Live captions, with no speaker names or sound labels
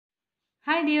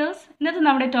Hi dears, ഇന്നത്തെ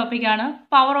നമ്മുടെ ടോപ്പിക്കാണ്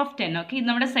പവർ ഓഫ് 10. ഓക്കെ, ഇത്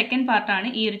നമ്മുടെ സെക്കൻഡ് പാർട്ടാണ്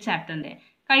ഈ ഒരു ചാപ്റ്ററിൻ്റെ.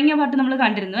 കഴിഞ്ഞ പാർട്ട് നമ്മൾ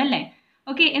കണ്ടിരുന്നു അല്ലേ?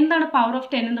 ഓക്കെ, എന്താണ് പവർ ഓഫ്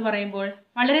 10 എന്ന് പറയുമ്പോൾ?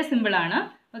 വളരെ സിമ്പിളാണ്.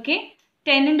 ഓക്കെ,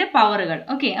 10ൻ്റെ പവറുകൾ.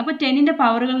 ഓക്കെ, അപ്പോൾ 10ൻ്റെ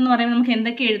പവറുകൾ എന്ന് പറയുമ്പോൾ നമുക്ക്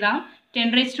എന്തൊക്കെ എഴുതാം?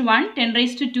 10⁻1,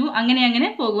 10⁻2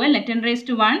 അങ്ങനെ പോകും അല്ലേ?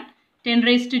 10⁻1,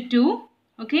 10⁻2,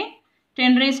 ഓക്കെ,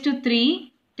 10⁻3,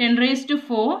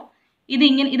 10⁻4.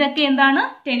 ഇതൊക്കെ എന്താണ്?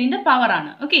 10ൻ്റെ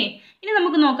പവറാണ്. ഓക്കെ, ഇനി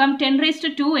നമുക്ക് നോക്കാം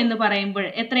 10⁻2 എന്ന് പറയുമ്പോൾ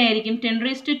എത്രയായിരിക്കും?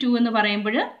 10⁻2 എന്ന്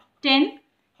പറയുമ്പോൾ 10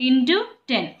 ×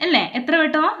 10 അല്ലേ? എത്ര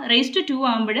വട്ടമാ? ⁻2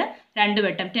 ആകുമ്പോൾ 2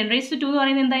 വട്ടം. 10⁻2 എന്ന്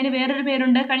പറയുന്നത് എന്താ? അതിന് വേറൊരു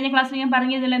പേരുണ്ട്. കഴിഞ്ഞ ക്ലാസ്സിൽ ഞാൻ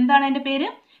പറഞ്ഞതിൽ എന്താണ് അതിൻ്റെ പേര്?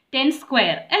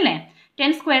 10² അല്ലേ?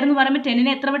 10² എന്ന് പറയുമ്പോൾ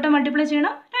 10നെ എത്ര വട്ടം മൾട്ടിപ്ലൈ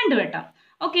ചെയ്യണം? 2 വട്ടം.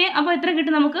 ഓക്കെ, അപ്പോൾ എത്ര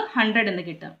കിട്ടും? നമുക്ക് 100 എന്ന്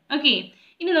കിട്ടും. ഓക്കെ,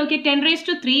 ഇനി നോക്കി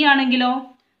 10⁻3 ആണെങ്കിലോ?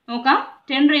 നോക്കാം,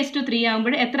 10⁻3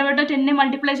 ആകുമ്പോൾ എത്ര വട്ടം 10നെ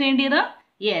മൾട്ടിപ്ലൈ ചെയ്യേണ്ടത്?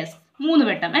 യെസ്, 3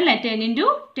 വട്ടം അല്ലേ? 10 ×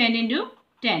 10 ×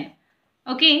 10.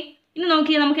 ഓക്കെ, ഇനി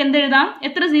നോക്കി നമുക്ക് എന്തെഴുതാം?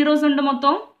 എത്ര സീറോസ് ഉണ്ട്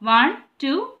മൊത്തം? 1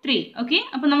 2 3. ഓക്കെ,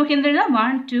 അപ്പോൾ നമുക്ക് എന്തെഴുതാം?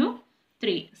 1 2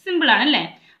 3. സിമ്പിളാണ് അല്ലേ?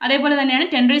 അതേപോലെ തന്നെയാണ്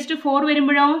 10⁻4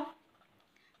 വരുമ്പോഴോ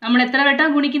നമ്മൾ എത്ര വട്ടം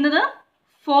ഗുണിക്കുന്നത്?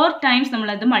 4 ടൈംസ്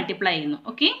നമ്മളത് മൾട്ടിപ്ലൈ ചെയ്യുന്നു.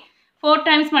 ഓക്കെ, 4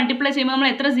 ടൈംസ് മൾട്ടിപ്ലൈ ചെയ്യുമ്പോൾ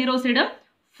നമ്മൾ എത്ര സീറോസ് ഇടും?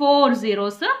 4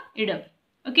 സീറോസ് ഇടും.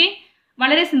 ഓക്കെ,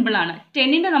 വളരെ സിമ്പിളാണ്.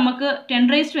 10ൻ്റെ നമുക്ക്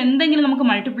 10⁻2 എന്തെങ്കിലും നമുക്ക്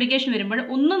മൾട്ടിപ്ലിക്കേഷൻ വരുമ്പോൾ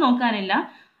ഒന്നും നോക്കാനില്ല.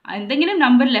 എന്തെങ്കിലും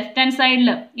നമ്പർ ലെഫ്റ്റ് ഹാൻഡ് സൈഡിൽ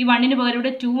ഈ 1ന് പകരം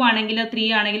ഇവിടെ 2 ആണെങ്കിൽ 3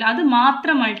 ആണെങ്കിൽ അത്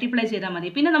മാത്രം മൾട്ടിപ്ലൈ ചെയ്താൽ മതി.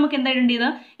 പിന്നെ നമുക്ക് എന്താ ഇടേണ്ടത്?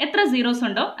 എത്ര സീറോസ്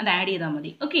ഉണ്ടോ അത് ആഡ് ചെയ്താൽ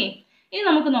മതി. ഓക്കെ, ഇനി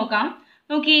നമുക്ക് നോക്കാം.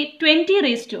 നോക്കി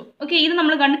 20⁻2. ഓക്കെ, ഇത്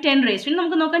നമ്മൾ കണ്ട് 10⁻2. ഇനി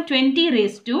നമുക്ക് നോക്കാം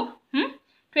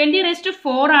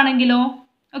 20⁻4 ആണെങ്കിലോ?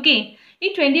 ഓക്കെ, ഈ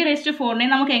 20⁻4നെ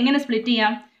നമുക്ക് എങ്ങനെ സ്പ്ലിറ്റ്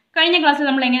ചെയ്യാം? കഴിഞ്ഞ ക്ലാസ്സിൽ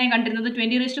നമ്മൾ എങ്ങനെ കണ്ടിരുന്നത്?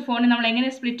 20⁻4നെ നമ്മൾ എങ്ങനെ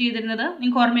സ്പ്ലിറ്റ് ചെയ്തിരുന്നത്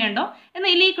നിങ്ങൾക്ക് ഓർമ്മയുണ്ടോ?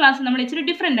 എന്നാൽ ഈ ക്ലാസ്സിൽ നമ്മൾ ഇച്ചിരി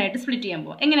ഡിഫറെൻ്റ് ആയിട്ട് സ്പ്ലിറ്റ് ചെയ്യാൻ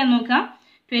പോകും. എങ്ങനെയാണെന്ന് നോക്കാം.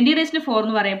 20⁻4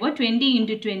 എന്ന് പറയുമ്പോൾ 20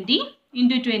 × 20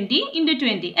 × 20 ×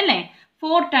 20 അല്ലേ?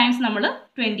 4 ടൈംസ് നമ്മൾ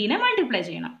 20നെ മൾട്ടിപ്ലൈ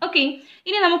ചെയ്യണം. ഓക്കെ,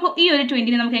 ഇനി നമുക്ക് ഈ ഒരു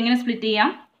 20നെ നമുക്ക് എങ്ങനെ സ്പ്ലിറ്റ്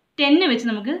ചെയ്യാം? 10 വെച്ച്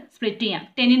നമുക്ക് സ്പ്ലിറ്റ് ചെയ്യാം,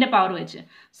 10ൻ്റെ പവർ വെച്ച്.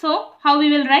 So how we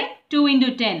will write? 2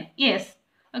 × 10. Yes,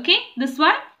 okay, this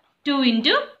one 2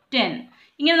 × 10.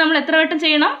 ഇങ്ങനെ നമ്മൾ എത്ര വട്ടം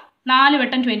ചെയ്യണം? 4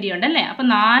 വട്ടം 20 ഉണ്ട് അല്ലേ? അപ്പോൾ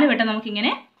 4 വട്ടം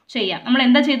നമുക്കിങ്ങനെ ചെയ്യാം. നമ്മൾ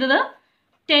എന്താ ചെയ്തത്?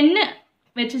 10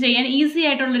 വെച്ച് ചെയ്യാൻ ഈസി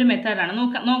ആയിട്ടുള്ളൊരു മെത്തേഡാണ്.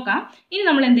 നോക്കാം. ഇനി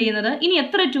നമ്മൾ എന്ത് ചെയ്യുന്നത്? ഇനി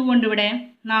എത്ര 2 ഉണ്ട് ഇവിടെ?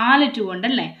 4 2 ഉണ്ട്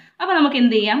അല്ലേ? അപ്പോൾ നമുക്ക്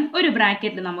എന്ത് ചെയ്യാം? ഒരു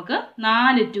ബ്രാക്കറ്റിൽ നമുക്ക്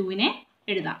 4 2നെ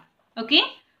എഴുതാം. ഓക്കെ,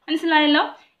 മനസ്സിലായല്ലോ?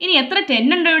 ഇനി എത്ര 10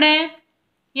 ഉണ്ട് ഇവിടെ?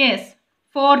 യെസ്,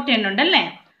 4 10 ഉണ്ട് അല്ലേ?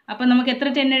 അപ്പോൾ നമുക്ക് എത്ര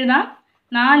 10 എഴുതാം?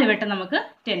 4 വട്ടം നമുക്ക്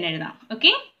 10 എഴുതാം.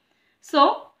 ഓക്കെ, സോ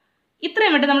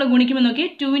ഇത്രയും വട്ടം നമ്മൾ ഗുണിക്കുമ്പോൾ നോക്കി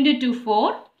 2 × 2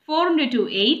 4, 4 × 2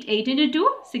 8, 8 × 2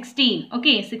 16.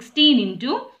 ഓക്കെ, 16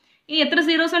 × ഇനി എത്ര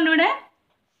സീറോസ് ഉണ്ട് ഇവിടെ?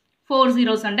 4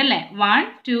 സീറോസ് ഉണ്ട് അല്ലേ? 1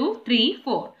 2 3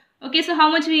 4. Okay, so how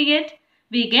much we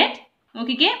get?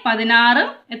 നോക്കിക്കേ, 16.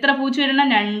 എത്ര പൂജ്യം ഇടണം?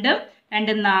 2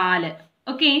 2 4.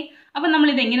 ഓക്കെ, അപ്പം നമ്മൾ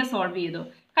ഇതെങ്ങനെ സോൾവ് ചെയ്തു?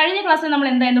 കഴിഞ്ഞ ക്ലാസ്സിൽ നമ്മൾ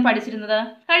എന്തായിരുന്നു പഠിച്ചിരുന്നത്?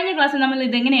 കഴിഞ്ഞ ക്ലാസ്സിൽ നമ്മൾ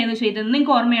ഇതെങ്ങനെയായിരുന്നു ചെയ്തത്?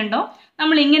 നിങ്ങൾക്ക് ഓർമ്മയുണ്ടോ?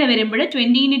 നമ്മൾ ഇങ്ങനെ വരുമ്പോൾ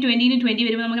 20 × 20 × 20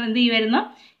 വരുമ്പോൾ നമുക്ക് എന്ത് ചെയ്യുമായിരുന്നു?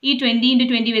 ഈ 20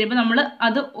 × 20 വരുമ്പോൾ നമ്മൾ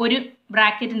അത് ഒരു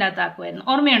ബ്രാക്കറ്റിൻ്റെ അകത്ത് ആക്കുമായിരുന്നു.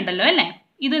 ഓർമ്മയുണ്ടല്ലോ അല്ലേ?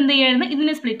 ഇത് എന്ത് ചെയ്യുമായിരുന്നു?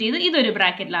 ഇതിനെ സ്പ്ലിറ്റ് ചെയ്ത് ഇതൊരു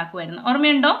ബ്രാക്കറ്റിലാക്കുമായിരുന്നു.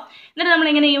 ഓർമ്മയുണ്ടോ? എന്നിട്ട് നമ്മൾ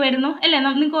എങ്ങനെ ചെയ്യുമായിരുന്നു അല്ലേ?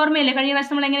 നിങ്ങൾക്ക് ഓർമ്മയില്ലേ? കഴിഞ്ഞ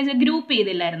പ്രാവശ്യം നമ്മൾ എങ്ങനെ ഗ്രൂപ്പ്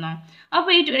ചെയ്തില്ലായിരുന്നോ?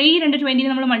 അപ്പോൾ ഈ 2 20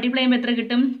 നമ്മൾ മൾട്ടിപ്ലൈ ചെയ്യുമ്പോൾ എത്ര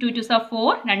കിട്ടും? 2 2s are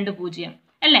 4, 2 0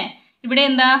 അല്ലേ? ഇവിടെ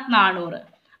എന്താ? 400.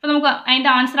 അപ്പോൾ നമുക്ക്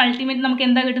അതിൻ്റെ ആൻസർ അൾട്ടിമേറ്റ് നമുക്ക്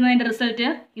എന്താ കിട്ടുന്നത്? അതിൻ്റെ റിസൾട്ട്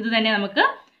ഇത് തന്നെ നമുക്ക്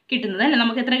കിട്ടുന്നത് അല്ലേ?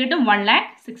 നമുക്ക് എത്ര കിട്ടും?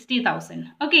 1,60,000.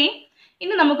 ഓക്കെ,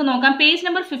 ഇനി നമുക്ക് നോക്കാം. പേജ്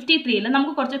നമ്പർ 53-ൽ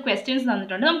നമുക്ക് കുറച്ച് ക്വസ്റ്റ്യൻസ്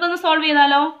തന്നിട്ടുണ്ട്. നമുക്കൊന്ന് സോൾവ്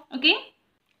ചെയ്താലോ?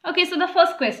 Okay, so the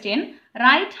first question,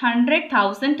 write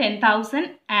 100,000, 10,000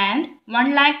 and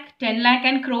 1,00,000, 10,00,000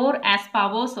 and crore as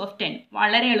powers of 10.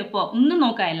 വളരെ എളുപ്പമോ? ഒന്നും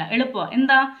നോക്കാനില്ല, എളുപ്പമോ?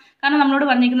 എന്താ? കാരണം നമ്മളോട്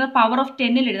പറഞ്ഞിരിക്കുന്നത് പവർ ഓഫ്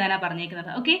 10ൽ എഴുതാനാണ്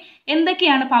പറഞ്ഞിരിക്കുന്നത്. ഓക്കെ,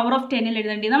 എന്തൊക്കെയാണ് പവർ ഓഫ് 10ൽ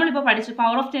എഴുതേണ്ടത്? നമ്മളിപ്പോൾ പഠിച്ചു.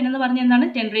 പവർ ഓഫ് 10 എന്ന് പറഞ്ഞാൽ എന്താണ്?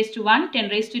 10⁻1,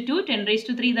 10⁻2,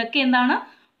 10⁻3 ഇതൊക്കെ എന്താണ്?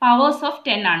 പവേഴ്സ് ഓഫ്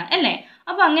 10 ആണ് അല്ലേ?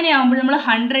 അപ്പോൾ അങ്ങനെ ആകുമ്പോൾ നമ്മൾ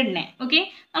 100നെ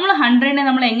നമ്മൾ 100നെ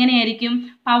നമ്മൾ എങ്ങനെയായിരിക്കും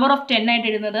പവർ ഓഫ് 10 ആയിട്ട്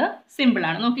എഴുതുന്നത്?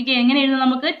 സിമ്പിളാണ്. നോക്കിക്കേ, എങ്ങനെ എഴുതുന്നത്?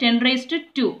 നമുക്ക്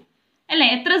 10⁻2 അല്ലേ?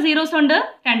 എത്ര സീറോസ് ഉണ്ട്?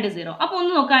 2 0. അപ്പോൾ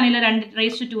ഒന്നും നോക്കാനില്ല,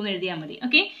 2⁻2 എന്ന് എഴുതിയാൽ മതി.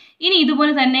 ഓക്കെ, ഇനി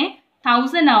ഇതുപോലെ തന്നെ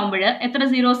 1000 ആകുമ്പോൾ എത്ര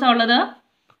സീറോസാണ് ഉള്ളത്?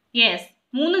 യെസ്,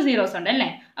 3 സീറോസ് ഉണ്ട് അല്ലേ?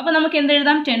 അപ്പോൾ നമുക്ക് എന്ത്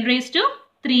എഴുതാം?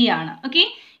 10⁻3 ആണ്. ഓക്കെ,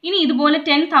 ഇനി ഇതുപോലെ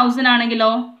 10,000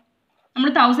 ആണെങ്കിലോ? നമ്മൾ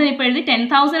 1000 ഇപ്പോൾ എഴുതി.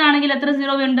 10,000 ആണെങ്കിൽ എത്ര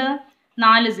സീറോ ഉണ്ട്?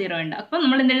 4 0 ഉണ്ട്. അപ്പോൾ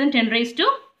നമ്മൾ എന്ത് എഴുതും?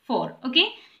 10⁻4. ഓക്കെ,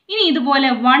 ഇനി ഇതുപോലെ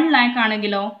 1,00,000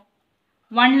 ആണെങ്കിലോ?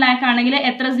 1,00,000 ആണെങ്കിൽ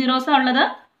എത്ര സീറോസാണ് ഉള്ളത്?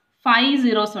 5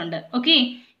 സീറോസ് ഉണ്ട്. ഓക്കെ,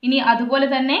 ഇനി അതുപോലെ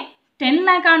തന്നെ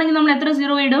 10,00,000 ആണെങ്കിൽ നമ്മൾ എത്ര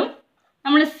സീറോ ഇടും?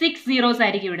 നമ്മൾ 6 സീറോസ്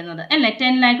ആയിരിക്കും ഇടുന്നത് അല്ലേ?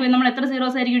 10,00,000 നമ്മൾ എത്ര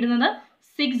സീറോസ് ആയിരിക്കും ഇടുന്നത്?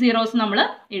 6 സീറോസ് നമ്മൾ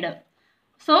ഇടും.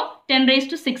 സോ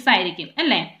 10⁻6 ആയിരിക്കും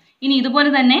അല്ലേ? ഇനി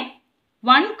ഇതുപോലെ തന്നെ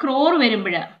 1 crore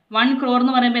വരുമ്പോൾ 1 crore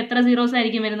എന്ന് പറയുമ്പോൾ എത്ര സീറോസ്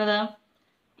ആയിരിക്കും വരുന്നത്?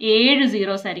 7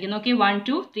 സീറോസ് ആയിരിക്കും. നോക്കിയേ 1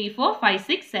 2 3 4 5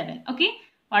 6 7. ഓക്കെ,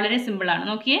 വളരെ സിമ്പിളാണ്.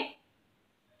 നോക്കിയേ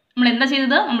നമ്മൾ എന്താ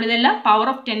ചെയ്തത്, നമ്മളിതെല്ലാം പവർ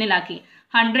ഓഫ് 10-ലാക്കി.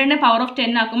 100നെ പവർ ഓഫ്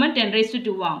 10 ആക്കുമ്പോൾ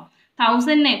 10⁻²2 ആവും.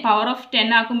 1000നെ പവർ ഓഫ്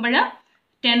 10 ആക്കുമ്പോൾ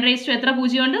 10⁻² എത്ര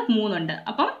പൂജ്യമുണ്ട്, 3 ഉണ്ട്.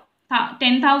 അപ്പം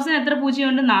 10,000 എത്ര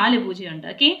പൂജ്യമുണ്ട്, 4 പൂജ്യമുണ്ട്.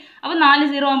 ഓക്കെ, അപ്പോൾ 4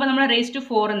 സീറോ ആകുമ്പോൾ നമ്മൾ raised to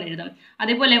 4 എന്ന് എഴുതും.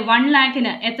 അതേപോലെ 1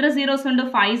 lakhന് എത്ര സീറോസ് ഉണ്ട്,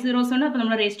 5 സീറോസ് ഉണ്ട്. അപ്പോൾ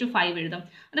നമ്മൾ raised to 5 എഴുതും.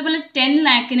 അതേപോലെ 10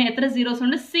 lakhന് എത്ര സീറോസ്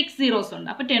ഉണ്ട്, 6 സീറോസ് ഉണ്ട്.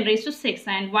 അപ്പോൾ 10⁻6.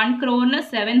 ആൻഡ് 1 crore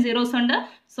 7 സീറോസ് ഉണ്ട്.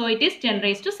 So it is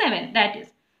 10⁻7. That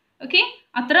is okay.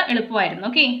 അത്ര എളുപ്പമായിരുന്നു.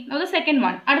 ഓക്കെ, അത് സെക്കൻഡ്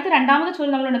വൺ. അടുത്ത രണ്ടാമത്തെ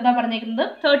ചോദ്യം നമ്മളോട് എന്താ പറഞ്ഞേക്കുന്നത്,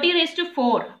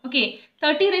 30⁻4. ഓക്കെ,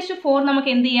 30⁻4 നമുക്ക്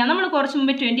എന്ത് ചെയ്യാം, നമ്മൾ കുറച്ച്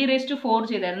മുമ്പ് 20⁻4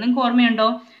 ചെയ്തായിരുന്നു. നിങ്ങൾക്ക് ഓർമ്മയുണ്ടോ?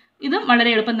 ഇത് വളരെ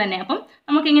എളുപ്പം തന്നെ. അപ്പം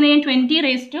നമുക്ക് എങ്ങനെ ചെയ്യാം,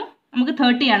 20 നമുക്ക്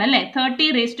 30 ആണ് അല്ലേ,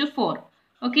 30⁻4.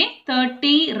 ഓക്കെ,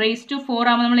 30⁻4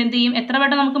 ആകുമ്പോൾ നമ്മൾ എന്ത് ചെയ്യും, എത്ര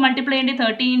വട്ടം നമുക്ക് മൾട്ടിപ്ലൈ ചെയ്യേണ്ടി,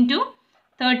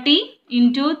 30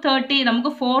 × 30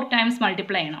 നമുക്ക് 4 ടൈംസ്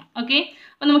മൾട്ടിപ്ലൈ ചെയ്യണം. ഓക്കെ,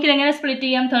 അപ്പോൾ നമുക്കിത് എങ്ങനെ സ്പ്ലിറ്റ്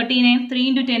ചെയ്യാം, 30നെ 3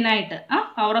 × 10 ആയിട്ട്,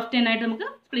 പവർ ഓഫ് 10 ആയിട്ട് നമുക്ക്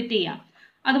സ്പ്ലിറ്റ് ചെയ്യാം.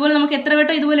 അതുപോലെ നമുക്ക് എത്ര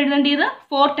വട്ടം ഇതുപോലെ എഴുതേണ്ടത്,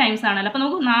 4 ടൈംസ് ആണല്ലോ. അപ്പോൾ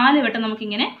നമുക്ക് 4 വട്ടം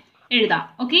നമുക്കിങ്ങനെ എഴുതാം.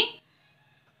 ഓക്കെ,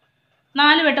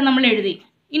 4 വട്ടം നമ്മൾ എഴുതി.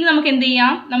 ഇനി നമുക്ക് എന്ത്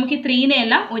ചെയ്യാം, നമുക്ക് ഈ 3നെ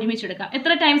എല്ലാം ഒരുമിച്ചെടുക്കാം.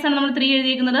 എത്ര ടൈംസ് ആണ് നമ്മൾ 3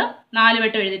 എഴുതിയിരിക്കുന്നത്, 4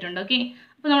 വട്ടം എഴുതിയിട്ടുണ്ട്. ഓക്കെ,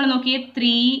 അപ്പോൾ നമ്മൾ നോക്കിയേ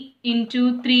 3 ×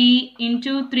 3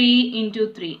 × 3 ×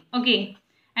 3. ഓക്കെ,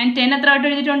 ആൻഡ് 10 എത്ര വട്ടം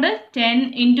എഴുതിയിട്ടുണ്ട്, 10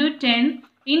 × 10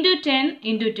 × 10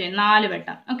 × 10, 4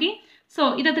 വട്ടം. ഓക്കെ, സോ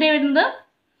ഇത് എത്രയാണ് വരുന്നത്,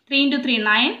 3 × 3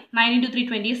 9, 9 × 3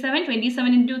 27,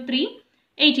 27 × 3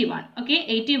 81. ഓക്കെ,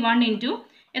 81 ×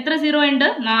 എത്ര സീറോ ഉണ്ട്,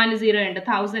 4 സീറോ ഉണ്ട്,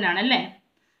 1000 ആണ് അല്ലേ.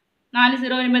 4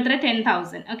 സീറോ വരുമ്പോൾ എത്ര,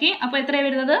 10,000. ഓക്കെ, അപ്പോൾ എത്രയാണ്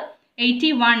വരുന്നത്,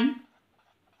 81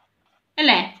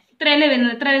 അല്ലേ, ഇത്രയല്ലേ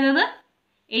വരുന്നത്, എത്ര വരുന്നത്,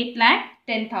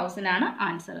 8,10,000 ആണ്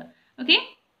ആൻസർ. ഓക്കെ,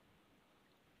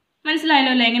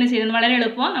 മനസ്സിലായല്ലോ അല്ലേ എങ്ങനെ ചെയ്യുന്നത്, വളരെ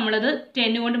എളുപ്പം. നമ്മളത്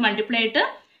 10 കൊണ്ട് മൾട്ടിപ്ലൈ ആയിട്ട്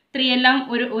 3 എല്ലാം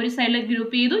ഒരു സൈഡിൽ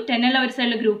ഗ്രൂപ്പ് ചെയ്തു, 10 എല്ലാം ഒരു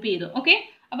സൈഡിൽ ഗ്രൂപ്പ് ചെയ്തു. ഓക്കെ,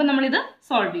 അപ്പോൾ നമ്മളിത്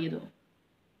സോൾവ് ചെയ്തു.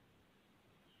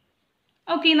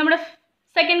 ഓക്കെ, നമ്മുടെ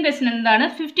സെക്കൻഡ് ക്വസ്റ്റ്യൻ എന്താണ്,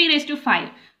 50⁻5.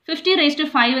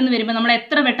 50⁻5 എന്ന് വരുമ്പോൾ നമ്മൾ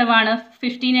എത്ര വട്ടമാണ്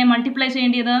 50നെ മൾട്ടിപ്ലൈ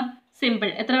ചെയ്യേണ്ടത്, സിമ്പിൾ.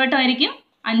 എത്ര വട്ടമായിരിക്കും,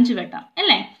 5 വട്ടം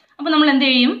അല്ലേ. അപ്പോൾ നമ്മൾ എന്ത്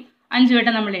ചെയ്യും, 5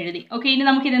 വട്ടം നമ്മൾ എഴുതി. ഓക്കെ, ഇനി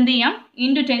നമുക്കിത് എന്ത് ചെയ്യാം,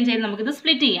 × 10 ചെയ്ത് നമുക്കിത്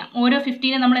സ്പ്ലിറ്റ് ചെയ്യാം. ഓരോ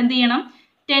 50നെ നമ്മൾ എന്ത് ചെയ്യണം,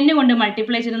 10 കൊണ്ട്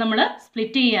മൾട്ടിപ്ലൈ ചെയ്ത് നമ്മൾ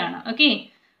സ്പ്ലിറ്റ് ചെയ്യുകയാണ്. ഓക്കെ,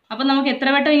 അപ്പോൾ നമുക്ക് എത്ര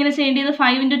വട്ടം ഇങ്ങനെ ചെയ്യേണ്ടത്,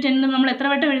 5 × 10 നമ്മൾ എത്ര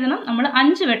വട്ടം എഴുതണം, നമ്മൾ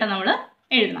 5 വട്ടം നമ്മൾ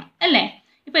എഴുതണം അല്ലേ.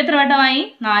 ഇപ്പോൾ എത്ര വട്ടമായി,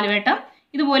 4 വട്ടം.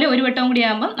 ഇതുപോലെ ഒരു വട്ടവും കൂടി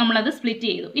ആകുമ്പോൾ നമ്മളത് സ്പ്ലിറ്റ്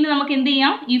ചെയ്തു. ഇനി നമുക്ക് എന്ത്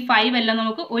ചെയ്യാം, ഈ 5 എല്ലാം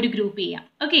നമുക്ക് ഒരു ഗ്രൂപ്പ് ചെയ്യാം.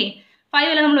 ഓക്കെ, 5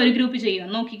 എല്ലാം നമ്മൾ ഒരു ഗ്രൂപ്പ് ചെയ്യുക.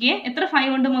 നോക്കിക്കേ എത്ര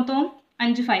 5 ഉണ്ട്, മൊത്തം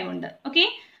 5 5 ഉണ്ട്. ഓക്കെ,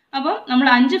 അപ്പം നമ്മൾ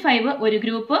 5 5 ഒരു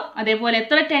ഗ്രൂപ്പ്. അതേപോലെ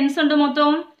എത്ര 10s ഉണ്ട്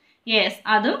മൊത്തം, യെസ്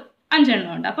അതും 5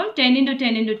 എണ്ണം ഉണ്ട്. അപ്പം 10 ×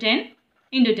 10 × 10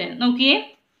 × 10 നോക്കിയേ.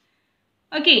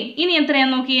 ഓക്കെ, ഇനി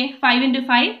എത്രയാണെന്ന് നോക്കിയേ, 5 ×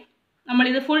 5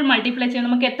 നമ്മളിത് ഫുൾ മൾട്ടിപ്ലൈ ചെയ്യാം.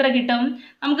 നമുക്ക് എത്ര കിട്ടും,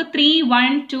 നമുക്ക്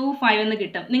 3125 എന്ന്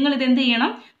കിട്ടും. നിങ്ങളിത് എന്ത്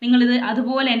ചെയ്യണം, നിങ്ങളിത്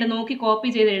അതുപോലെ എൻ്റെ നോക്കി കോപ്പി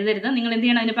ചെയ്ത് എഴുതരുത്. നിങ്ങൾ എന്ത്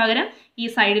ചെയ്യണം, അതിന് പകരം ഈ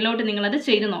സൈഡിലോട്ട് നിങ്ങളത്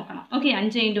ചെയ്ത് നോക്കണം. ഓക്കെ,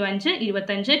 5 × 5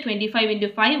 25, 25 ×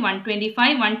 5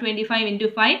 125, 125 ×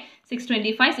 5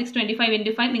 625, 625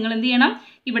 × 5 നിങ്ങൾ എന്ത് ചെയ്യണം,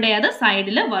 ഇവിടെ അത്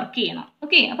സൈഡിൽ വർക്ക് ചെയ്യണം.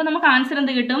 ഓക്കെ, അപ്പോൾ നമുക്ക് ആൻസർ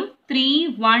എന്ത് കിട്ടും,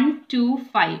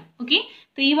 3125. ഓക്കെ,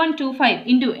 3125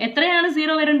 ഇൻറ്റു എത്രയാണ്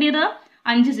സീറോ വരേണ്ടത്,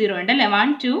 5 സീറോ ഉണ്ട് അല്ലേ,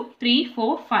 1 2 3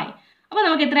 4 5. അപ്പോൾ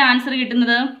നമുക്ക് എത്ര ആൻസർ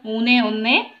കിട്ടുന്നത്, 3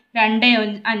 1 2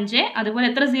 5. അതുപോലെ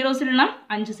എത്ര സീറോസ് ഇടണം,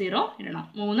 5 സീറോ ഇടണം,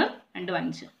 3 2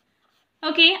 5.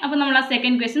 ഓക്കെ, അപ്പോൾ നമ്മൾ ആ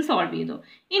സെക്കൻഡ് ക്വസ്റ്റ്യൻ സോൾവ് ചെയ്തു.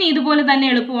 ഇനി ഇതുപോലെ തന്നെ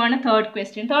എളുപ്പമാണ് തേർഡ്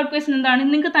ക്വസ്റ്റ്യൻ. തേർഡ് ക്വസ്റ്റ്യൻ എന്താണ്,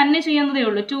 നിങ്ങൾക്ക് തന്നെ ചെയ്യാവുന്നതേ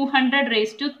ഉള്ളൂ.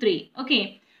 200⁻3. ഓക്കെ,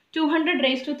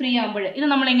 200⁻3 ആകുമ്പോൾ ഇത്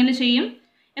നമ്മൾ എങ്ങനെ ചെയ്യും,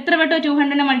 എത്ര വട്ടം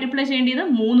 200നെ മൾട്ടിപ്ലൈ ചെയ്യേണ്ടത്,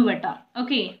 3 വട്ടം.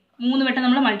 ഓക്കെ, 3 വട്ടം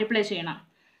നമ്മൾ മൾട്ടിപ്ലൈ ചെയ്യണം.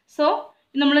 സോ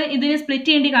നമ്മൾ ഇതിനെ സ്പ്ലിറ്റ്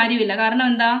ചെയ്യേണ്ട കാര്യമില്ല. കാരണം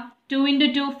എന്താ, 2 ×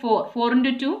 2 4, 4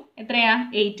 × 2 എത്രയാ,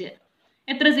 8.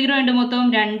 എത്ര സീറോ ഉണ്ട് മൊത്തം,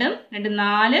 2 2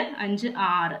 4 5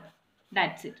 6.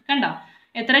 That's it. കണ്ടോ,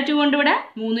 എത്ര 2 ഉണ്ട് ഇവിടെ,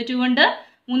 3 2 ഉണ്ട്.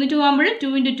 3 2 ആകുമ്പോൾ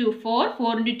 2 × 2 4,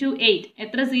 4 × 2 8.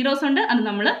 എത്ര സീറോസ് ഉണ്ട് അത്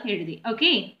നമ്മൾ എഴുതി.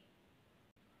 ഓക്കെ,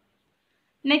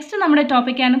 നെക്സ്റ്റ് നമ്മുടെ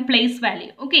ടോപ്പിക്കാണ് place value.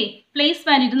 Okay, place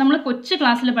value ഇത് നമ്മൾ കൊച്ചു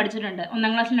ക്ലാസ്സിൽ പഠിച്ചിട്ടുണ്ട്,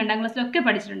 1ാം ക്ലാസ്സിലും 2ാം ക്ലാസ്സിലും ഒക്കെ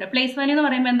പഠിച്ചിട്ടുണ്ട്. പ്ലേസ് വാല്യൂ എന്ന്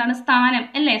പറയുമ്പോൾ എന്താണ്, സ്ഥാനം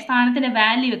അല്ലേ, സ്ഥാനത്തിൻ്റെ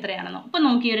വാല്യൂ എത്രയാണെന്നോ. ഇപ്പോൾ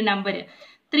നോക്കിയ ഒരു നമ്പർ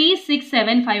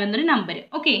 3675 എന്നൊരു നമ്പർ.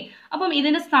 ഓക്കെ, അപ്പം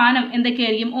ഇതിൻ്റെ സ്ഥാനം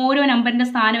എന്തൊക്കെയായിരിക്കും, ഓരോ നമ്പറിൻ്റെ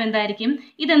സ്ഥാനം എന്തായിരിക്കും,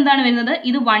 ഇതെന്താണ് വരുന്നത്,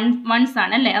 ഇത് വൺസ്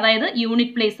ആണ് അല്ലേ, അതായത്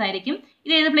യൂണിറ്റ് പ്ലേസ് ആയിരിക്കും.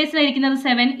 ഇത് ഏത് പ്ലേസിലായിരിക്കുന്നത്,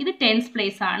 7. ഇത് 10th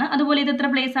പ്ലേസ് ആണ്. അതുപോലെ ഇത് എത്ര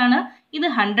പ്ലേസ് ആണ്, ഇത്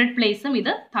 100 പ്ലേസും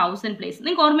ഇത് 1000 പ്ലേസും.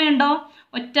 നിങ്ങൾക്ക് ഓർമ്മയുണ്ടോ,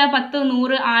 ഒറ്റ 10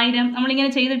 100 1000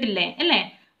 നമ്മളിങ്ങനെ ചെയ്തിട്ടില്ലേ അല്ലേ,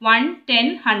 1 10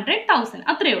 100 1000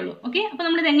 അത്രയേ ഉള്ളൂ. ഓക്കെ, അപ്പോൾ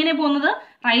നമ്മളിത് എങ്ങനെയാണ് പോകുന്നത്,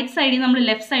 റൈറ്റ് സൈഡിൽ നിന്ന് നമ്മൾ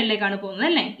ലെഫ്റ്റ് സൈഡിലേക്കാണ് പോകുന്നത്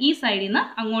അല്ലേ, ഈ സൈഡിൽ നിന്ന്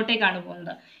അങ്ങോട്ടേക്കാണ്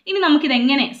പോകുന്നത്. ഇനി നമുക്കിത്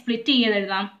എങ്ങനെ സ്പ്ലിറ്റ് ചെയ്ത്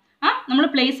എഴുതാം, നമ്മൾ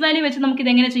പ്ലേസ് വാല്യൂ വെച്ച് നമുക്കിത്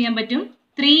എങ്ങനെ ചെയ്യാൻ പറ്റും,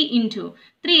 3 ×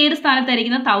 3 ഏത്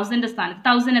സ്ഥാനത്തായിരിക്കുന്നത്, 1000ന്റെ സ്ഥാനത്ത്.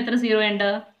 1000 എത്ര സീറോ ഉണ്ട്,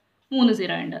 3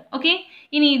 0 ഉണ്ട്. ഓക്കെ,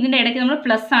 ഇനി ഇതിൻ്റെ ഇടയ്ക്ക് നമ്മൾ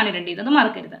പ്ലസ് ആണ് ഇടേണ്ടത്, അത്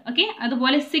മറക്കരുത്. ഓക്കെ,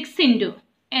 അതുപോലെ 6 ഇൻറ്റു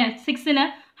 6ന്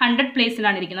 100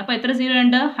 പ്ലേസിലാണ് ഇരിക്കുന്നത്, അപ്പോൾ എത്ര 0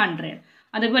 ഉണ്ട്? 100.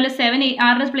 അതുപോലെ 7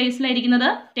 6 പ്ലേസിലാണ് ഇരിക്കുന്നത്,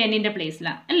 10ൻ്റെ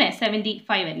പ്ലേസിലാണ് അല്ലേ,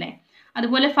 75 അല്ലേ.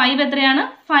 അതുപോലെ 5 എത്രയാണ്?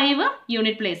 5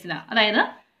 യൂണിറ്റ് പ്ലേസിലാണ്, അതായത്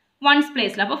 1's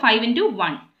പ്ലേസിലാണ്, അപ്പോൾ 5 ഇൻറ്റു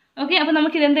 1. ഓക്കെ, അപ്പോൾ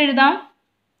നമുക്ക് ഇതെന്ത് എഴുതാം?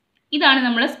 ഇതാണ്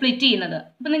നമ്മൾ സ്പ്ലിറ്റ് ചെയ്യുന്നത്.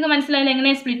 അപ്പോൾ നിങ്ങൾക്ക് മനസ്സിലായില്ല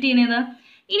എങ്ങനെയാണ് സ്പ്ലിറ്റ് ചെയ്യുന്നത്?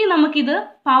 ഇനി നമുക്കിത്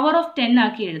പവർ ഓഫ് 10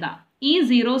 ആക്കി എഴുതാം. ഈ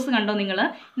സീറോസ് കണ്ടോ നിങ്ങൾ?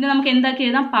 ഇനി നമുക്ക് എന്താക്കി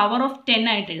എഴുതാം? പവർ ഓഫ് 10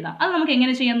 ആയിട്ട് എഴുതാം. അത് നമുക്ക്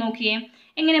എങ്ങനെ ചെയ്യാൻ നോക്കിയേ?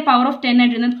 എങ്ങനെ പവർ ഓഫ് 10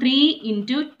 ആയിട്ട് എഴുതാം? 3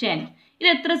 ഇൻറ്റു 10. ഇത്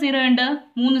എത്ര 0 ഉണ്ട്?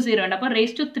 3 0 ഉണ്ട്, അപ്പോൾ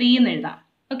റേസ് ടു 3 എന്ന് എഴുതാം.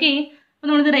 ഓക്കെ, അപ്പോൾ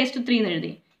നമ്മളിത് റേസ് ടു 3 എന്ന്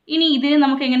എഴുതി. ഇനി ഇതിന്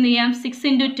നമുക്ക് എങ്ങനെ ചെയ്യാം? 6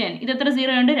 ഇൻറ്റു 10. ഇത് എത്ര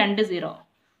 0 ഉണ്ട്? 2 0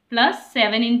 പ്ലസ്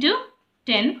 7 ഇൻറ്റു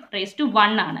 10 റേസ് ടു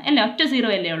 1 ആണ് അല്ലേ, ഒറ്റ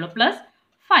 0 അല്ലേ ഉള്ളൂ, പ്ലസ്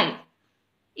 5.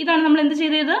 ഇതാണ് നമ്മൾ എന്ത്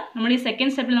ചെയ്തത്? നമ്മൾ ഈ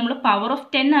സെക്കൻഡ് സ്റ്റെപ്പിൽ നമ്മൾ പവർ ഓഫ്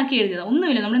 10 ആക്കി എഴുതിയത്.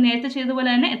 ഒന്നുമില്ല, നമ്മൾ നേരത്തെ ചെയ്തതുപോലെ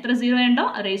തന്നെ എത്ര 0 ഉണ്ടോ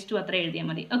റേസ് ടു അത്ര എഴുതിയാൽ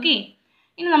മതി. ഓക്കെ,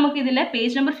 ഇനി നമുക്ക് ഇതിലെ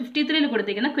പേജ് നമ്പർ 53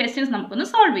 കൊടുത്തിരിക്കുന്ന ക്വസ്റ്റ്യൻസ് നമുക്കൊന്ന്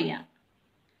സോൾവ് ചെയ്യാം.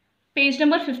 പേജ്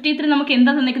നമ്പർ 53 നമുക്ക്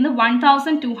എന്താ തന്നിരിക്കുന്നത്?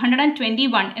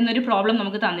 1221 എന്നൊരു പ്രോബ്ലം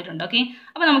നമുക്ക് തന്നിട്ടുണ്ട്. ഓക്കെ,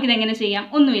 അപ്പോൾ നമുക്കിത് എങ്ങനെ ചെയ്യാം?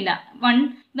 ഒന്നുമില്ല, 1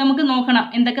 നമുക്ക് നോക്കണം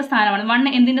എന്തൊക്കെ സ്ഥാനമാണ്.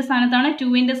 1 എന്തിൻ്റെ സ്ഥാനത്താണ്?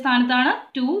 2ൻ്റെ സ്ഥാനത്താണ്.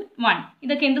 2 1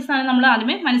 ഇതൊക്കെ എന്ത് സ്ഥാനം നമ്മൾ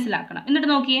ആദ്യമേ മനസ്സിലാക്കണം. എന്നിട്ട്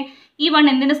നോക്കിയേ, ഈ 1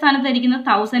 എന്തിൻ്റെ സ്ഥാനത്തായിരിക്കുന്നത്?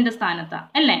 1000ൻ്റെ സ്ഥാനത്താണ്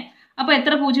അല്ലേ, അപ്പോൾ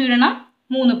എത്ര 0 ഇടണം?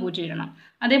 3 0 ഇടണം.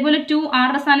 അതേപോലെ 2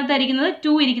 6യുടെ സ്ഥാനത്തായിരിക്കുന്നത്,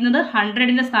 2 ഇരിക്കുന്നത്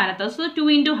 100ൻ്റെ സ്ഥാനത്ത്, സോ 2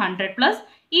 ഇൻറ്റു 100 പ്ലസ്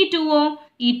ഈ 2ഓ,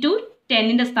 ഈ 2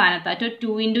 10ൻ്റെ സ്ഥാനത്താണ്,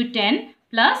 2 ഇൻറ്റു 10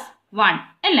 പ്ലസ് 1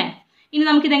 അല്ലേ. ഇനി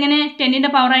നമുക്കിതെങ്ങനെ 10ൻ്റെ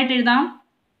പവറായിട്ട് എഴുതാം?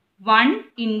 1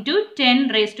 ഇൻറ്റു 10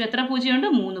 റേസ് ടു എത്ര 0 ഉണ്ട്?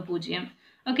 3 0.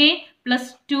 Okay, plus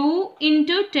 2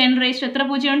 into 10 raise to എത്ര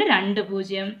 0 ഉണ്ട്? 2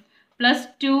 0 പ്ലസ്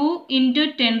 2 ഇൻറ്റു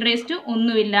 10 റേസ് ടു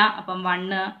ഒന്നുമില്ല, അപ്പം 1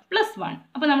 പ്ലസ് 1.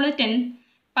 അപ്പോൾ നമ്മൾ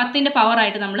 10ൻ്റെ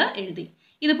പവറായിട്ട് നമ്മൾ എഴുതി.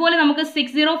 ഇതുപോലെ നമുക്ക്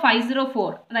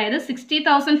 60504 അതായത്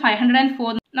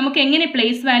 60,504 നമുക്ക് എങ്ങനെ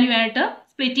പ്ലേസ് വാല്യൂ ആയിട്ട്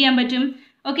സ്പ്ലിറ്റ് ചെയ്യാൻ പറ്റും?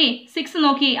 ഓക്കെ, 6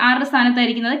 നോക്കി 6യുടെ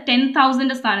സ്ഥാനത്തായിരിക്കുന്നത്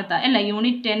 10,000ൻ്റെ സ്ഥാനത്താണ് അല്ലേ,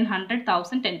 യൂണിറ്റ് 10 100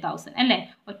 1000 10,000 അല്ലേ,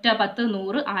 ഒറ്റ 10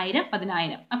 100 1000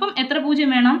 10,000. അപ്പം എത്ര 0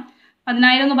 വേണം?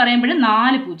 10,000 എന്ന് പറയുമ്പോൾ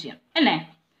 4 0 അല്ലേ,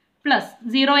 പ്ലസ്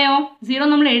 0യോ? 0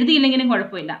 നമ്മൾ എഴുതിയില്ലെങ്കിലും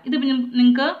കുഴപ്പമില്ല, ഇത്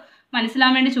നിങ്ങൾക്ക്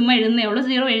മനസ്സിലാൻ വേണ്ടി ചുമ്മാ എഴുതുന്നേ ഉള്ളൂ,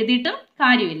 0 എഴുതിയിട്ടും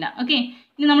കാര്യമില്ല. ഓക്കെ,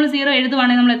 ഇനി നമ്മൾ 0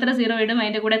 എഴുതുവാണെങ്കിൽ നമ്മൾ എത്ര 0 ഇടും?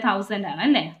 അതിൻ്റെ കൂടെ 1000 ആണ്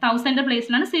അല്ലേ, 1000ൻ്റെ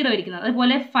പ്ലേസിലാണ് 0 ഇരിക്കുന്നത്.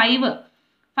 അതുപോലെ 5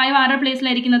 ആരുടെ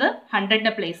പ്ലേസിലായിരിക്കുന്നത്?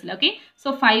 100ൻ്റെ പ്ലേസിൽ. Okay, so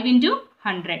 5 into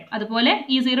 100. അതുപോലെ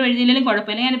ഈ 0 എഴുതിയില്ലെങ്കിലും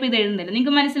കുഴപ്പമില്ല, ഞാനിപ്പോൾ ഇത് എഴുതുന്നില്ല,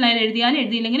 നിങ്ങൾക്ക് മനസ്സിലായാലും എഴുതിയാലും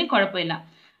എഴുതിയില്ലെങ്കിലും കുഴപ്പമില്ല.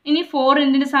 ഇനി 4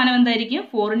 ൻ്റെ സ്ഥാനം എന്തായിരിക്കും?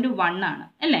 4 ഇൻറ്റു 1 ആണ്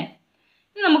അല്ലേ.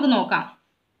 ഇനി നമുക്ക് നോക്കാം,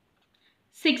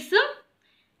 6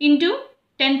 ഇൻറ്റു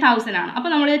 10,000 ആണ്, അപ്പോൾ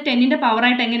നമ്മൾ 10ൻ്റെ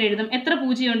പവറായിട്ട് എങ്ങനെ എഴുതും? എത്ര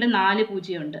 0 ഉണ്ട്? 4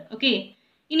 0 ഉണ്ട്. ഓക്കെ,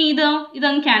 ഇനി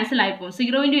ഇതങ്ങ് ക്യാൻസൽ ആയിപ്പോകും.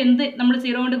 0 ഇൻറ്റു എന്ത് നമ്മൾ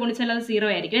 0 കൊണ്ട് ഗുണിച്ചാൽ അത് 0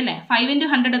 ആയിരിക്കും അല്ലേ. 5 ഇൻറ്റു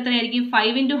 100 എത്രയായിരിക്കും?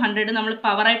 5 ഇൻറ്റു 100 നമ്മൾ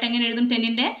പവറായിട്ട് എങ്ങനെ എഴുതും?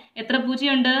 10ൻ്റെ എത്ര 0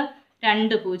 ഉണ്ട്?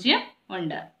 2 0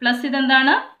 ഉണ്ട്. പ്ലസ്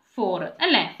ഇതെന്താണ്? 4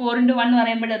 അല്ലേ, 4 ഇൻറ്റു 1 എന്ന്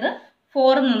പറയുമ്പോൾ അത്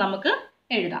 4 എന്ന് നമുക്ക്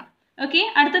എഴുതാം. ഓക്കെ,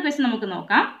 അടുത്ത ക്വസ്റ്റ്യൻ നമുക്ക്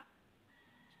നോക്കാം.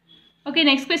 ഓക്കെ,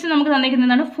 നെക്സ്റ്റ് ക്വസ്റ്റ്യൻ നമുക്ക് തന്നിരിക്കുന്നത്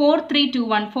എന്താണ്?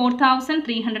 4321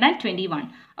 4321.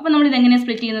 അപ്പോൾ നമ്മൾ ഇതെങ്ങനെ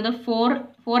സ്പ്ലിറ്റ് ചെയ്യുന്നത്?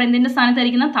 4 എന്തിൻ്റെ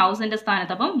സ്ഥാനത്തായിരിക്കുന്നത്? 1000ൻ്റെ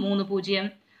സ്ഥാനത്ത്, അപ്പം 3 0.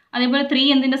 അതേപോലെ 3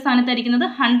 എന്തിൻ്റെ സ്ഥാനത്തായിരിക്കുന്നത്?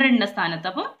 100ൻ്റെ സ്ഥാനത്ത്,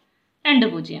 അപ്പം 2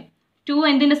 0. 2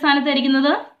 എന്തിൻ്റെ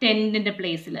സ്ഥാനത്തായിരിക്കുന്നത്? 10ൻ്റെ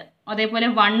പ്ലേസിൽ. അതേപോലെ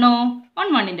 1ഓ?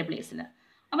 1ൻ്റെ പ്ലേസിൽ.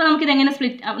 അപ്പോൾ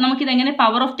നമുക്കിതെങ്ങനെ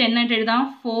പവർ ഓഫ് 10 ആയിട്ട് എഴുതാം?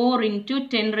 4 ഇൻറ്റു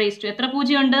 10 റേസ് ടു എത്ര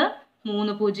 0 ഉണ്ട്?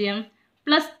 3 0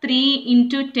 പ്ലസ് 3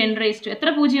 ഇൻറ്റു 10 റേസ് ടു എത്ര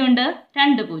 0 ഉണ്ട്?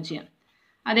 2 0.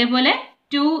 അതേപോലെ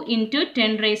 2 into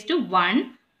 10 raise to 1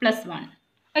 plus 1.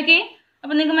 Okay,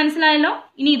 അപ്പോൾ നിങ്ങൾക്ക് മനസ്സിലായല്ലോ.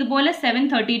 ഇനി ഇതുപോലെ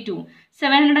 732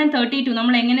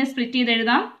 നമ്മൾ എങ്ങനെ സ്പ്ലിറ്റ് ചെയ്ത്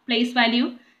എഴുതാം? പ്ലേസ് വാല്യൂ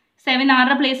 7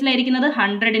 ആരുടെ പ്ലേസിലായിരിക്കുന്നത്?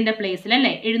 100ൻ്റെ പ്ലേസിൽ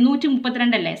അല്ലേ,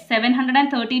 732 അല്ലേ,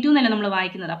 732 എന്നല്ലേ നമ്മൾ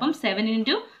വായിക്കുന്നത്. അപ്പം 7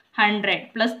 ഇൻറ്റു 100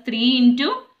 പ്ലസ് 3 ഇൻറ്റു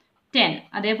 10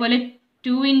 അതേപോലെ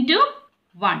 2 ഇൻറ്റു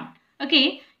 1. ഓക്കെ,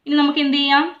 ഇനി നമുക്ക് എന്ത്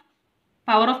ചെയ്യാം?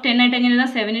 പവർ ഓഫ് 10 ആയിട്ട് എങ്ങനെ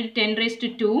എഴുതാം? 7 into 10 raise to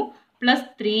 2 plus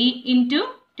 3 into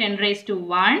 10 raise to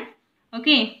 1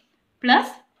 okay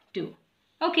plus 2.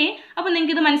 Okay, അപ്പോൾ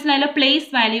നിങ്ങൾക്ക് ഇത് മനസ്സിലായല്ലോ. പ്ലേസ്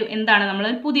വാല്യൂ എന്താണ് നമ്മൾ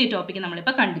ഒരു പുതിയ ടോപ്പിക്ക്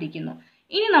നമ്മളിപ്പോൾ കണ്ടിരിക്കുന്നു.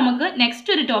 ഇനി നമുക്ക് നെക്സ്റ്റ്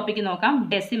ഒരു ടോപ്പിക്ക് നോക്കാം,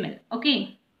 ഡെസിമൽ. ഓക്കെ,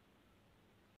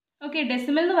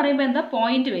 ഡെസിമൽ എന്ന് പറയുമ്പോൾ എന്താ?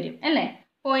 പോയിന്റ് വരും അല്ലേ,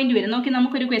 പോയിന്റ് വരും. നോക്കി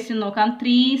നമുക്കൊരു ക്വസ്റ്റ്യൻ നോക്കാം.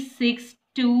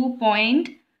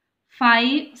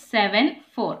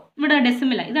 362.574 ഇവിടെ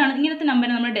ഡെസിമൽ. ഇതാണ് ഇങ്ങനത്തെ നമ്പർ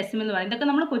നമ്മൾ ഡെസിമൽ എന്ന് പറയുന്നത്. ഇതൊക്കെ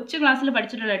നമ്മൾ കൊച്ചു ക്ലാസ്സിൽ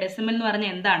പഠിച്ചിട്ടുള്ള ഡെസിമൽ എന്ന്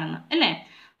പറഞ്ഞാൽ എന്താണെന്ന് അല്ലേ.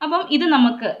 അപ്പം ഇത്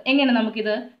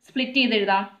നമുക്കിത് സ്പ്ലിറ്റ് ചെയ്ത്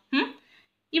എഴുതാം.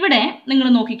 ഇവിടെ നിങ്ങൾ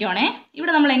നോക്കിക്കോണേ,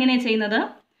 ഇവിടെ നമ്മൾ എങ്ങനെയാണ് ചെയ്യുന്നത്?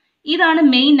 ഇതാണ്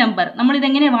മെയിൻ നമ്പർ.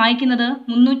 നമ്മളിതെങ്ങനെ വായിക്കുന്നത്?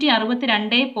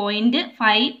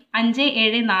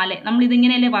 361.557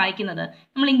 നമ്മളിതിങ്ങനെയല്ലേ വായിക്കുന്നത്.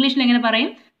 നമ്മൾ ഇംഗ്ലീഷിൽ എങ്ങനെ പറയും?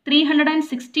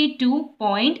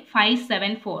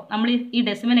 362.574. നമ്മൾ ഈ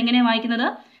ഡെസിമൽ എങ്ങനെയാണ് വായിക്കുന്നത്?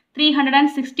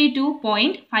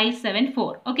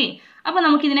 362.574. ഓക്കെ, അപ്പോൾ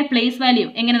നമുക്കിതിനെ പ്ലേസ് വാല്യൂ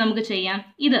എങ്ങനെ നമുക്ക് ചെയ്യാം?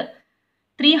 ഇത്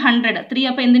 3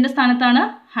 അപ്പോൾ എന്തിൻ്റെ സ്ഥാനത്താണ്?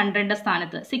 100ൻ്റെ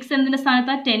സ്ഥാനത്ത്. 6 എന്തിൻ്റെ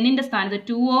സ്ഥാനത്ത്? 10ൻ്റെ സ്ഥാനത്ത്.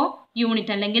 2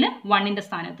 യൂണിറ്റ് അല്ലെങ്കിൽ 1ൻ്റെ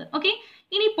സ്ഥാനത്ത്. ഓക്കെ,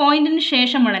 ഇനി പോയിന്റിന്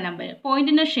ശേഷമുള്ള നമ്പർ,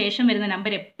 പോയിന്റിന് ശേഷം വരുന്ന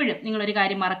നമ്പർ എപ്പോഴും നിങ്ങളൊരു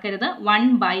കാര്യം മറക്കരുത്,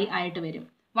 1/, ആയിട്ട് വരും.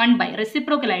 1/,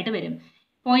 റെസിപ്രോക്കൽ ആയിട്ട് വരും.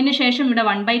 പോയിന്റിന് ശേഷം ഇവിടെ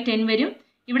 1/10 വരും.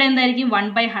 ഇവിടെ എന്തായിരിക്കും?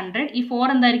 1/100. ഈ 4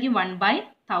 എന്തായിരിക്കും?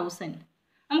 1/1000.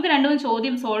 നമുക്ക് രണ്ടും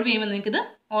ചോദ്യം സോൾവ് ചെയ്യുമ്പോൾ നിങ്ങൾക്കിത്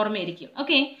ഓർമ്മയായിരിക്കും.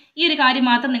 ഓക്കെ, ഈ ഒരു കാര്യം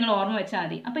മാത്രം നിങ്ങൾ ഓർമ്മ വെച്ചാൽ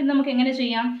മതി. അപ്പോൾ ഇത് നമുക്ക് എങ്ങനെ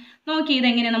ചെയ്യാം? നോക്കി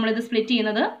ഇതെങ്ങനെയാണ് നമ്മളിത് സ്പ്ലിറ്റ്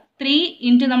ചെയ്യുന്നത്? 3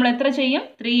 ഇൻറ്റു നമ്മൾ എത്ര ചെയ്യും?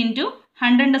 3 ഇൻറ്റു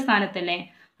 100ൻ്റെ സ്ഥാനത്തല്ലേ?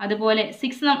 അതുപോലെ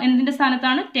 6 എന്തിൻ്റെ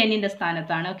സ്ഥാനത്താണ്? 10ൻ്റെ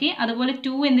സ്ഥാനത്താണ്. ഓക്കെ, അതുപോലെ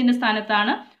 2 എന്തിൻ്റെ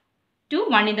സ്ഥാനത്താണ്? 2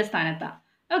 1ൻ്റെ സ്ഥാനത്താണ്.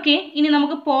 ഓക്കെ, ഇനി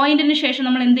നമുക്ക് പോയിന്റിന് ശേഷം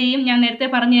നമ്മൾ എന്ത് ചെയ്യും? ഞാൻ നേരത്തെ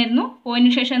പറഞ്ഞായിരുന്നു,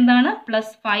 പോയിന്റിന് ശേഷം എന്താണ്?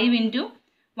 +5 ഇൻറ്റു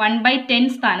 1/10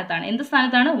 സ്ഥാനത്താണ്. എന്ത്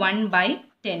സ്ഥാനത്താണ്?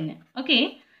 1/10. ഓക്കെ,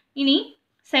 ഇനി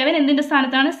 7 എന്തിൻ്റെ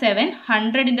സ്ഥാനത്താണ്? 7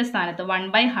 100ൻ്റെ സ്ഥാനത്ത്,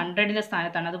 1/100ൻ്റെ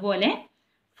സ്ഥാനത്താണ്. അതുപോലെ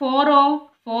 4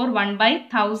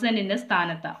 1/1000ൻ്റെ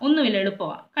സ്ഥാനത്താണ്. ഒന്നുമില്ല,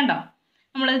 എളുപ്പമാണ്. കണ്ടോ?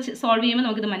 നമ്മളത് സോൾവ് ചെയ്യുമ്പോൾ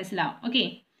നമുക്കിത് മനസ്സിലാവും. ഓക്കെ,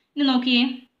 ഇനി നോക്കിയേ,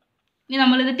 ഇനി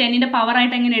നമ്മളിത് 10ൻ്റെ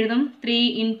പവറായിട്ട് എങ്ങനെ എഴുതും? 3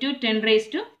 ഇൻറ്റു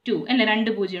 10⁻², അല്ലേ?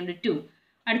 2 0 ഉണ്ട്, 2.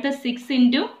 അടുത്ത 6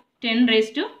 ഇൻറ്റു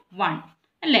 10⁻1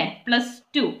 അല്ലേ?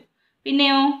 +2.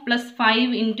 പിന്നെയോ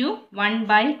 +5 ഇൻറ്റു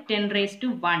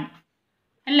 1/10⁻1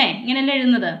 അല്ലേ? ഇങ്ങനെയല്ലേ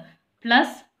എഴുതുന്നത്?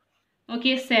 പ്ലസ്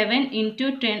നോക്കിയേ 7 ഇൻറ്റു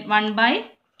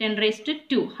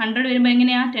 1/10⁻². 100 വരുമ്പോൾ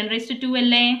എങ്ങനെയാ? 10⁻2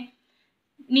 അല്ലേ?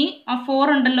 ഇനി ആ 4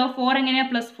 ഉണ്ടല്ലോ, 4 എങ്ങനെയാ?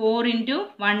 +4 ഇൻറ്റു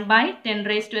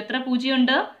 1/10⁻². എത്ര 0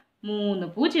 ഉണ്ട്? 3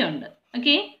 0 ഉണ്ട്.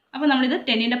 ഓക്കെ, അപ്പോൾ നമ്മളിത്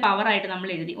 10ൻ്റെ പവറായിട്ട് നമ്മൾ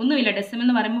എഴുതി. ഒന്നുമില്ല, ഡെസിമൽ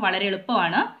എന്ന് പറയുമ്പോൾ വളരെ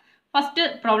എളുപ്പമാണ്. ഫസ്റ്റ്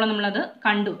പ്രോബ്ലം നമ്മളത്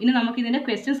കണ്ടു. ഇനി നമുക്ക് ഇതിൻ്റെ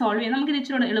ക്വസ്റ്റ്യൻ സോൾവ് ചെയ്യാം. നമുക്കിത്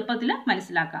ഇച്ചിരി എളുപ്പത്തിൽ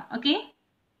മനസ്സിലാക്കാം. ഓക്കെ,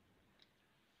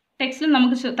 ടെക്സ്റ്റിൽ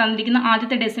നമുക്ക് തന്നിരിക്കുന്ന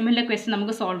ആദ്യത്തെ ഡെസിമലിലെ ക്വസ്റ്റ്യൻ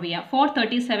നമുക്ക് സോൾവ് ചെയ്യാം.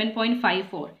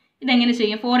 437.54. ഇതെങ്ങനെ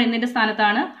ചെയ്യും? 4 എന്തിൻ്റെ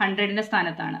സ്ഥാനത്താണ്? 100ൻ്റെ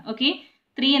സ്ഥാനത്താണ്. ഓക്കെ,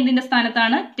 3 എന്തിൻ്റെ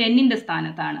സ്ഥാനത്താണ്? 10ൻ്റെ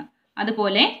സ്ഥാനത്താണ്.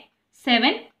 അതുപോലെ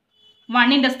 7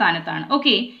 1ൻ്റെ സ്ഥാനത്താണ്.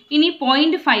 ഓക്കെ, ഇനി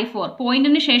 0.54,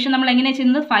 പോയിന്റിന് ശേഷം നമ്മൾ എങ്ങനെയാണ്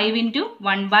ചെയ്യുന്നത്? 5 ഇൻറ്റു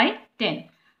 1/10.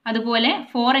 അതുപോലെ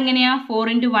 4 എങ്ങനെയാ? 4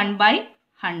 ഇൻറ്റു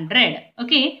 1/100.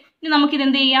 ഓക്കെ, ഇനി നമുക്കിത്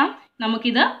എന്ത് ചെയ്യാം?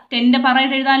 നമുക്കിത് 10ൻ്റെ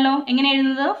പവറായിട്ട് എഴുതാമല്ലോ. എങ്ങനെ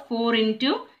എഴുതുന്നത്? 4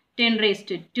 into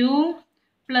 10⁻²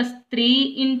 plus 3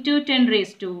 into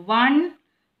 10⁻1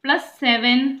 plus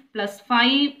 7 plus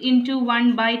 5 into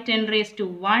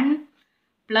 1/10⁻1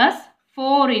 plus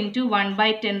 4 into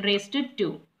 1/10⁻².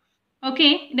 Okay,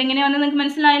 ഇതെങ്ങനെയാ വന്നത് നിങ്ങൾക്ക്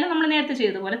മനസ്സിലായല്ലോ? നമ്മൾ നേരത്തെ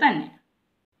ചെയ്തതുപോലെ തന്നെ.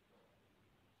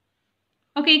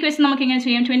 ഓക്കെ, ഈ ക്വസ്റ്റ്യൻ നമുക്ക് എങ്ങനെ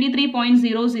ചെയ്യാം?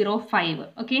 23.005.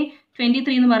 ഓക്കെ,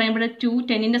 23 എന്ന് പറയുമ്പോൾ 2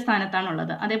 10ൻ്റെ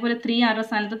സ്ഥാനത്താണുള്ളത്. അതേപോലെ 3 ആരുടെ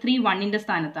സ്ഥാനത്ത്? 3 1ൻ്റെ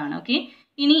സ്ഥാനത്താണ്. ഓക്കെ,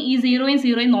 ഇനി ഈ 0യും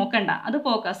 0യും നോക്കണ്ട, അത്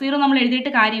പോക്കാം. 0 നമ്മൾ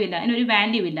എഴുതിയിട്ട് കാര്യമില്ല, അതിനൊരു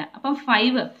വാല്യൂ ഇല്ല. അപ്പം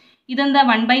 5 ഇതെന്താ?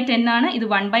 1/10 ആണ്. ഇത്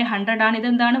 1/100 ആണ്.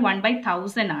 ഇതെന്താണ്?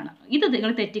 1/1000 ആണ്. ഇത്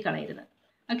നിങ്ങൾ തെറ്റിക്കളയരുത്.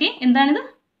 ഓക്കെ, എന്താണിത്?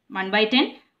 1/10,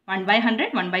 1/100,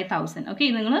 1/1000. ഓക്കെ,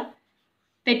 ഇത് നിങ്ങൾ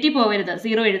തെറ്റിപ്പോവരുത്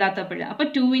 0 എഴുതാത്തപ്പോൾ. അപ്പോൾ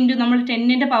 2 ഇൻറ്റു നമ്മൾ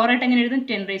 10ൻ്റെ പവറായിട്ട് എങ്ങനെ എഴുതും?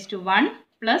 10⁻1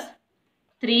 പ്ലസ്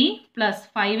 3 പ്ലസ്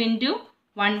 5 ഇൻറ്റു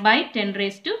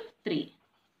 1/10⁻3.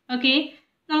 ഓക്കെ,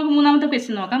 നമുക്ക് മൂന്നാമത്തെ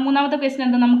ക്വസ്റ്റ്യൻ നോക്കാം. മൂന്നാമത്തെ ക്വസ്റ്റ്യൻ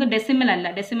എന്താ? നമുക്ക് ഡെസിമൽ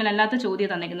അല്ലാത്ത ചോദ്യം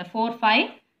തന്നിരിക്കുന്നത് 4 5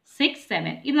 6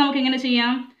 7. ഇത് നമുക്ക് എങ്ങനെ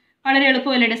ചെയ്യാം? വളരെ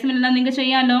എളുപ്പമല്ലേ? ഡെസിമൽ എല്ലാം നിങ്ങൾക്ക്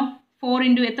ചെയ്യാമല്ലോ. 4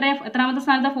 ഇൻറ്റു എത്രാമത്തെ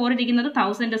സ്ഥാനത്താണ് 4 ഇരിക്കുന്നത്?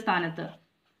 1000ൻ്റെ സ്ഥാനത്ത്.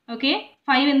 ഓക്കെ,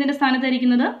 5 എന്തിൻ്റെ സ്ഥാനത്താണ്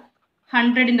ഇരിക്കുന്നത്?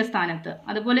 100ൻ്റെ സ്ഥാനത്ത്.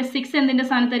 അതുപോലെ 6 എന്തിൻ്റെ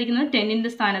സ്ഥാനത്തായിരിക്കുന്നത്? 10ൻ്റെ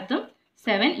സ്ഥാനത്തും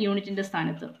 7 യൂണിറ്റിൻ്റെ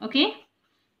സ്ഥാനത്തും. ഓക്കെ,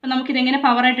 അപ്പം നമുക്കിതെങ്ങനെ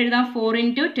പവറായിട്ട് എഴുതാം? 4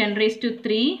 into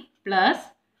 10⁻3 plus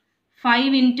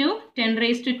 5 into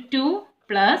 10⁻2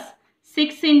 plus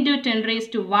 6 into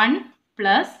 10⁻1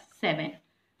 plus 7.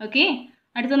 Okay,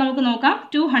 അടുത്ത നമുക്ക് നോക്കാം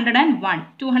 201.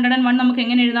 201 നമുക്ക്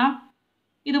എങ്ങനെ എഴുതാം?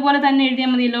 ഇതുപോലെ തന്നെ എഴുതിയാൽ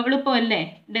മതിയല്ലോ, എളുപ്പമല്ലേ?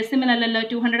 ഡെസിമൽ അല്ലല്ലോ.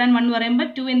 201 എന്ന് പറയുമ്പോൾ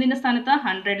 2 എന്തിൻ്റെ സ്ഥാനത്ത്?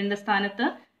 100ൻ്റെ സ്ഥാനത്ത്.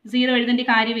 0 എഴുതേണ്ട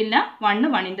കാര്യമില്ല, 1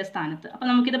 1ൻ്റെ സ്ഥാനത്ത്. അപ്പോൾ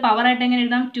നമുക്കിത് പവറായിട്ട് എങ്ങനെ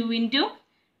എഴുതാം? 2 ഇൻറ്റു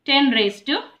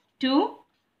 10⁻2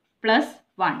 പ്ലസ്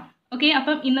 1. ഓക്കെ,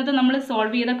 അപ്പം ഇന്നത്തെ നമ്മൾ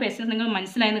സോൾവ് ചെയ്ത ക്വസ്റ്റ്യൻസ് നിങ്ങൾ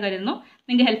മനസ്സിലായെന്ന് കരുതുന്നു.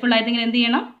 നിങ്ങൾക്ക് ഹെൽപ്ഫുൾ ആയതെങ്കിൽ എന്ത്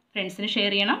ചെയ്യണം? ഫ്രണ്ട്സിന്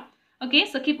ഷെയർ ചെയ്യണം. Okay,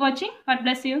 so keep watching. God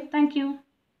bless you. Thank you.